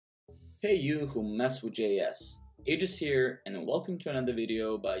Hey you who mess with JS, Aegis here and welcome to another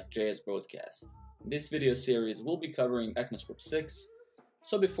video by JS Broadcast. This video series will be covering ECMAScript 6.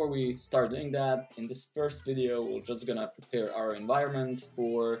 So before we start doing that, in this first video we're just gonna prepare our environment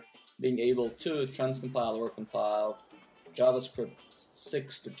for being able to transcompile or compile JavaScript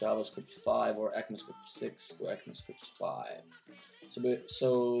 6 to JavaScript 5 or ECMAScript 6 to ECMAScript 5.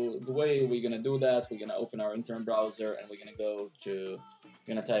 So the way we're gonna do that, we're gonna open our internet browser and we're gonna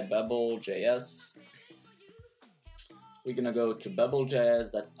type babeljs. We're gonna go to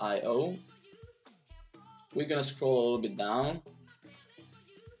babeljs.io. We're gonna scroll a little bit down,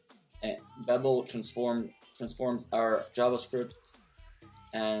 and Babel transforms our JavaScript,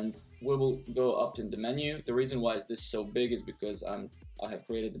 and we will go up in the menu. The reason why is this so big is because I have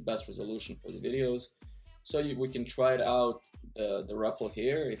created the best resolution for the videos. So we can try it out, the REPL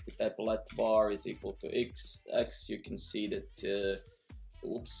here. If we type let bar is equal to x, you can see that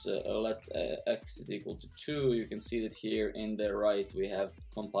let x is equal to 2. You can see that here in the right we have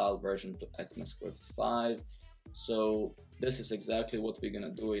compiled version to ECMAScript 5. So this is exactly what we're gonna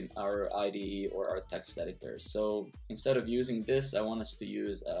do in our IDE or our text editor. So instead of using this, I want us to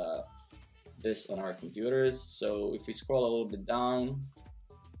use this on our computers. So if we scroll a little bit down,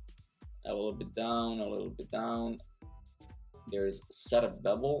 a little bit down, there's setup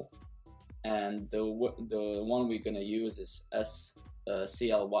Babel, and the one we're gonna use is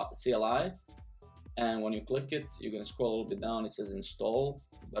CLI, and when you click it, you're gonna scroll a little bit down. It says install,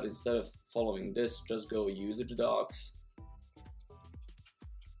 but instead of following this, just go usage docs.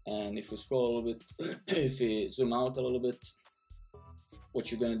 And if we scroll a little bit, if we zoom out a little bit, what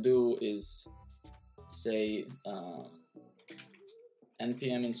you're gonna do is say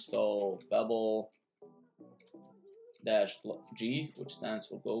npm install babel-g, which stands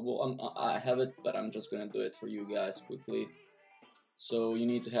for global. I have it, but I'm just gonna do it for you guys quickly. So you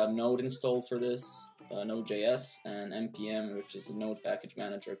need to have Node installed for this, Node.js, and npm, which is a Node package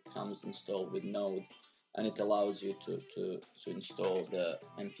manager, comes installed with Node, and it allows you to install the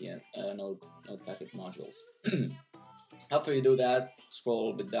npm Node package modules. After you do that, scroll a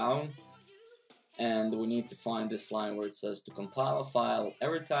little bit down, and we need to find this line where it says to compile a file.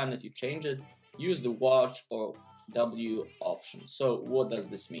 Every time that you change it, use the watch or W option. So what does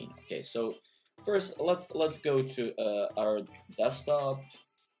this mean? Okay, so first, let's go to our desktop,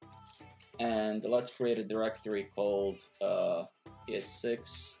 and let's create a directory called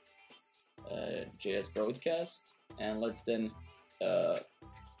ES6 JS Broadcast, and let's then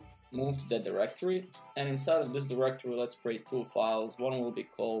move to that directory. And inside of this directory, let's create two files. One will be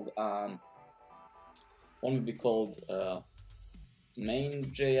called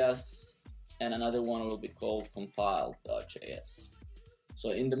main.js, and another one will be called compile.js.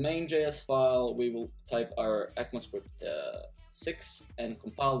 So in the main.js file, we will type our ECMAScript 6, and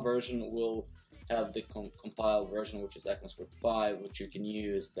compiled version will have the compiled version, which is ECMAScript 5, which you can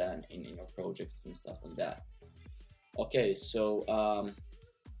use then in your projects and stuff like that. Okay, so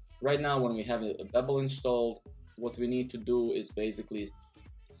right now when we have a Babel installed, what we need to do is basically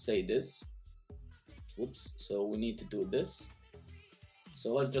say this. Oops, so we need to do this.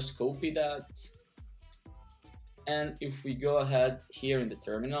 So let's just copy that. And if we go ahead here in the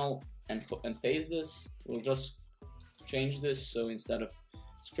terminal and paste this, we'll just change this. So instead of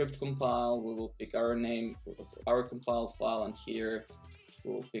script compile, we will pick our name, our compiled file, and here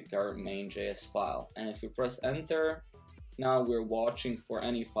we'll pick our main.js file. And if we press enter, now we're watching for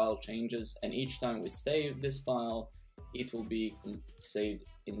any file changes, and each time we save this file, it will be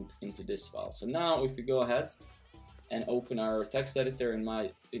saved into this file. So now if we go ahead and open our text editor, in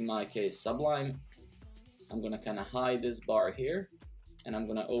my case Sublime, I'm gonna kind of hide this bar here, and I'm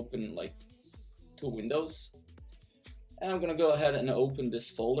gonna open like two windows, and I'm gonna go ahead and open this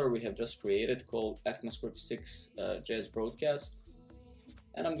folder we have just created called ECMAScript 6 JS Broadcast,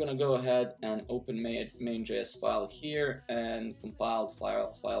 and I'm gonna go ahead and open main.js file here and compiled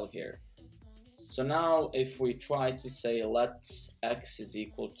file here. So now if we try to say let x is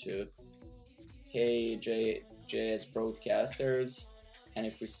equal to hey JS Broadcasters, and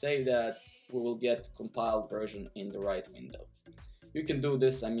if we save that, we will get compiled version in the right window. You can do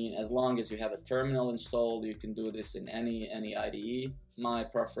this, I mean, as long as you have a terminal installed, you can do this in any IDE. My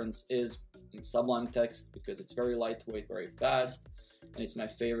preference is Sublime Text because it's very lightweight, very fast, and it's my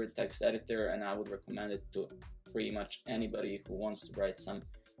favorite text editor, and I would recommend it to pretty much anybody who wants to write some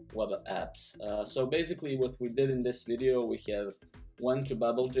web apps. So basically what we did in this video, we have went to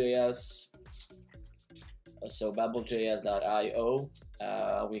babeljs, so babeljs.io.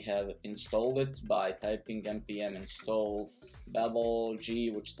 We have installed it by typing npm install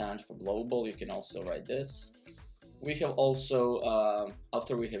babel-g, which stands for global. You can also write this. We have also,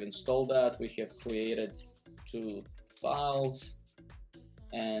 after we have installed that, we have created 2 files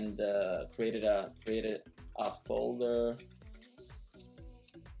and created a folder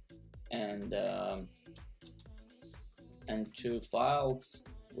and 2 files,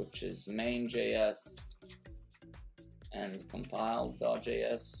 which is main.js and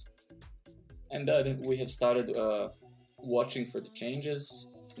compile.js, and then we have started watching for the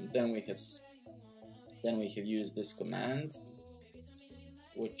changes. Then we have used this command,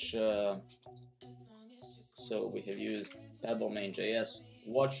 which so we have used Babel main.js,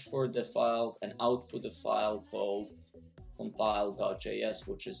 watch for the files, and output the file called compile.js,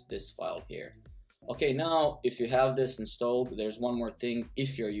 which is this file here. Okay, now if you have this installed, there's one more thing.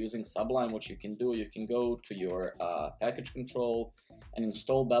 If you're using Sublime, what you can do, you can go to your package control and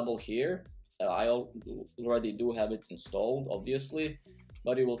install Babel here. I already do have it installed, obviously,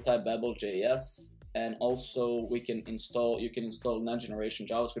 but you will type babeljs, and also you can install next generation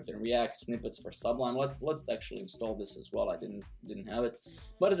JavaScript and React snippets for Sublime. Let's actually install this as well. I didn't have it,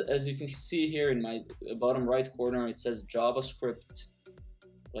 but as you can see here in my bottom right corner, it says JavaScript.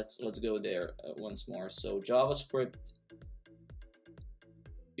 Let's go there once more. So JavaScript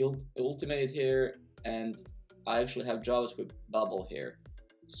Ultimate here, and I actually have JavaScript Babel here.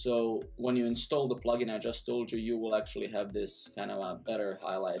 So when you install the plugin I just told you, you will actually have this kind of a better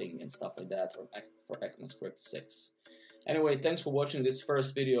highlighting and stuff like that for ECMAScript 6. Anyway, thanks for watching this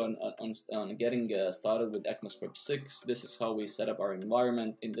first video on getting started with ECMAScript 6. This is how we set up our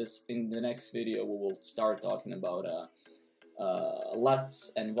environment. In the next video, we will start talking about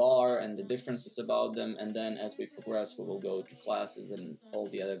LUTs and var and the differences about them, and then as we progress, we will go to classes and all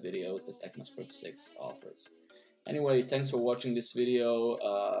the other videos that ECMAScript 6 offers. Anyway, thanks for watching this video.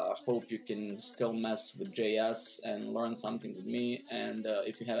 Hope you can still mess with JS and learn something with me, and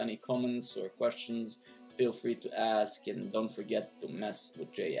if you have any comments or questions, feel free to ask, and don't forget to mess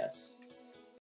with JS.